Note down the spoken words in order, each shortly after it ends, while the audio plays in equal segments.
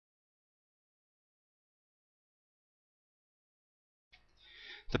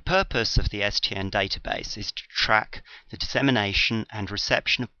The purpose of the STN database is to track the dissemination and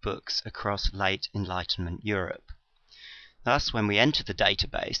reception of books across late Enlightenment Europe. Thus, when we enter the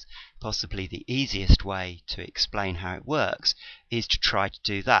database, possibly the easiest way to explain how it works is to try to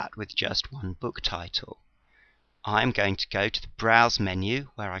do that with just one book title. I'm going to go to the Browse menu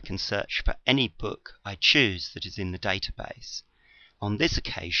where I can search for any book I choose that is in the database. On this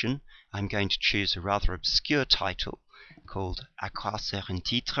occasion, I'm going to choose a rather obscure title called À quoi sert un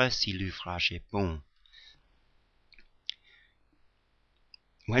titre si l'ouvrage est bon?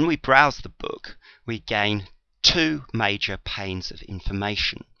 When we browse the book, we gain two major panes of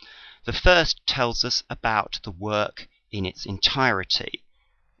information. The first tells us about the work in its entirety.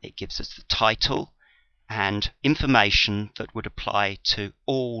 It gives us the title and information that would apply to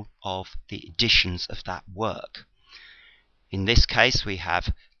all of the editions of that work. In this case, we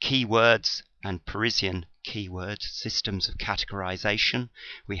have keywords and Parisian keyword systems of categorization.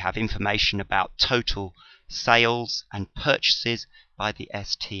 We have information about total sales and purchases by the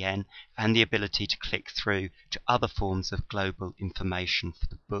STN and the ability to click through to other forms of global information for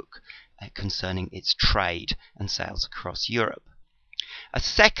the book concerning its trade and sales across Europe. A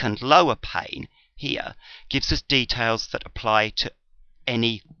second lower pane here gives us details that apply to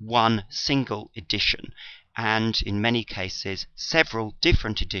any one single edition, and in many cases several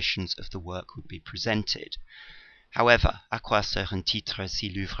different editions of the work would be presented. However, À quoi sert un titre si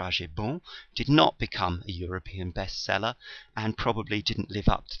l'ouvrage est bon did not become a European bestseller and probably didn't live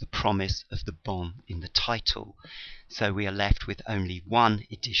up to the promise of the bon in the title, so we are left with only one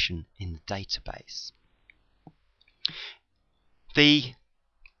edition in the database. The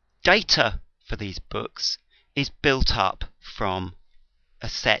data for these books is built up from a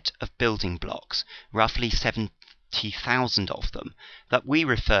set of building blocks, roughly 70,000 of them, that we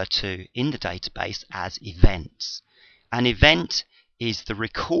refer to in the database as events. An event is the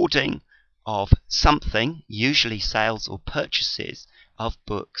recording of something, usually sales or purchases of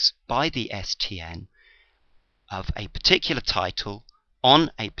books by the STN of a particular title on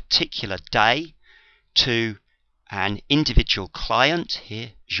a particular day to an individual client,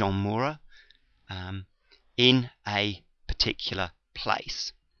 here Jean Moura, in a particular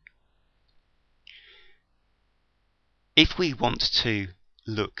place. If we want to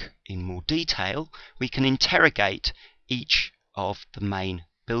look in more detail, we can interrogate each of the main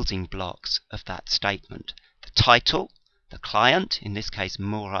building blocks of that statement. The title, the client, in this case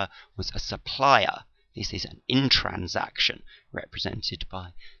Moura was a supplier. This is an in-transaction represented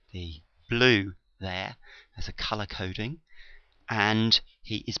by the blue there as a color coding, and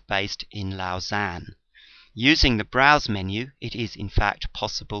he is based in Lausanne. Using the Browse menu, it is in fact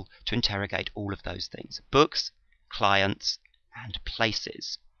possible to interrogate all of those things: books, clients, and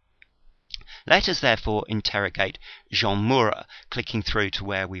places. Let us therefore interrogate Jean Moura, clicking through to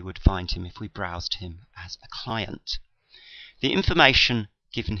where we would find him if we browsed him as a client. The information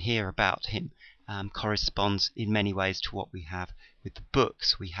given here about him corresponds in many ways to what we have with the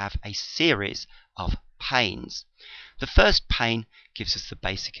books. We have a series of panes. The first pane gives us the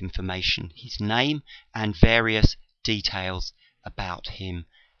basic information, his name and various details about him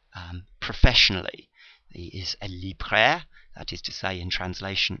professionally. He is a libraire, that is to say, in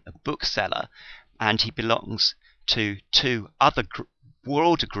translation, a bookseller, and he belongs to two other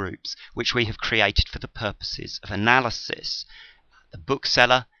broader groups which we have created for the purposes of analysis: the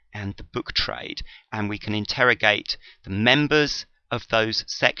bookseller and the book trade, and we can interrogate the members of those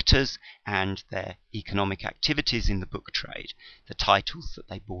sectors and their economic activities in the book trade, the titles that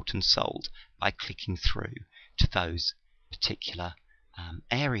they bought and sold, by clicking through to those particular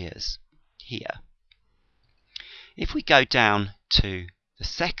areas here. If we go down to the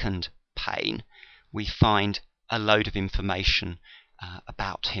second pane, we find a load of information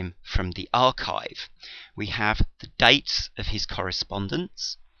about him from the archive. We have the dates of his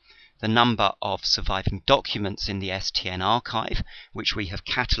correspondence, the number of surviving documents in the STN archive, which we have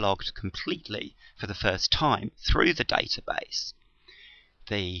catalogued completely for the first time through the database,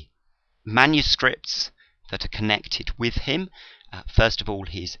 the manuscripts that are connected with him, first of all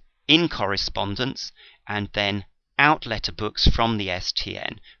his in correspondence, and then out letter books from the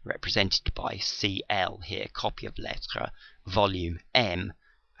STN, represented by CL here, copy of lettre, volume M,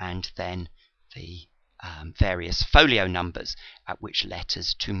 and then the various folio numbers at which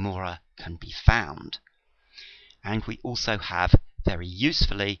letters to Moura can be found. And we also have, very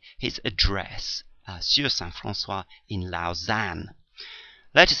usefully, his address, Sur Saint-François in Lausanne.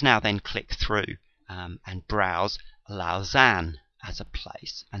 Let us now then click through and browse Lausanne as a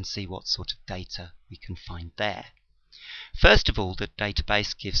place and see what sort of data we can find there. First of all, the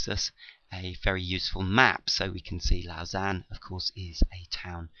database gives us a very useful map, so we can see Lausanne, of course, is a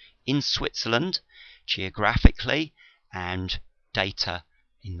town in Switzerland geographically, and data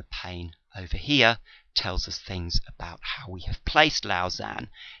in the pane over here tells us things about how we have placed Lausanne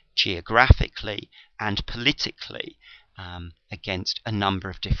geographically and politically against a number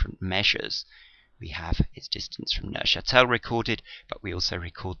of different measures. We have its distance from Neuchâtel recorded, but we also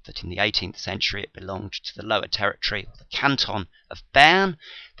record that in the 18th century it belonged to the Lower Territory, or the Canton of Bern,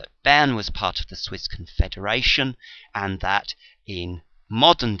 that Bern was part of the Swiss Confederation, and that in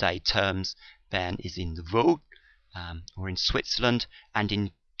modern day terms Bern is in the Vaud, or in Switzerland, and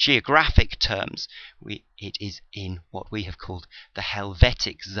in geographic terms it is in what we have called the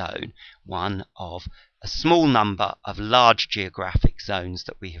Helvetic Zone, one of a small number of large geographic zones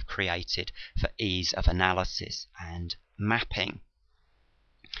that we have created for ease of analysis and mapping.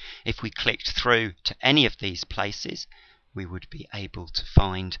 If we clicked through to any of these places, we would be able to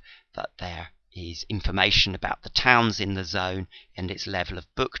find that there is information about the towns in the zone and its level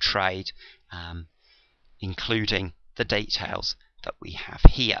of book trade, including the details that we have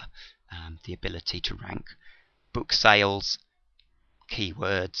here, the ability to rank book sales,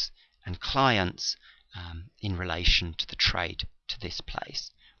 keywords, and clients in relation to the trade to this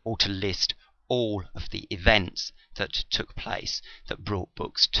place, or to list all of the events that took place that brought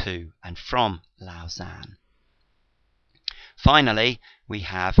books to and from Lausanne. Finally, we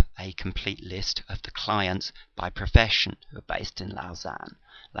have a complete list of the clients by profession who are based in Lausanne.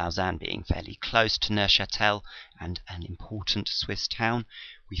 Lausanne being fairly close to Neuchâtel and an important Swiss town,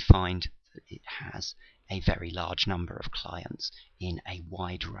 we find that it has a very large number of clients in a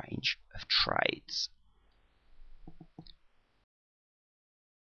wide range of trades.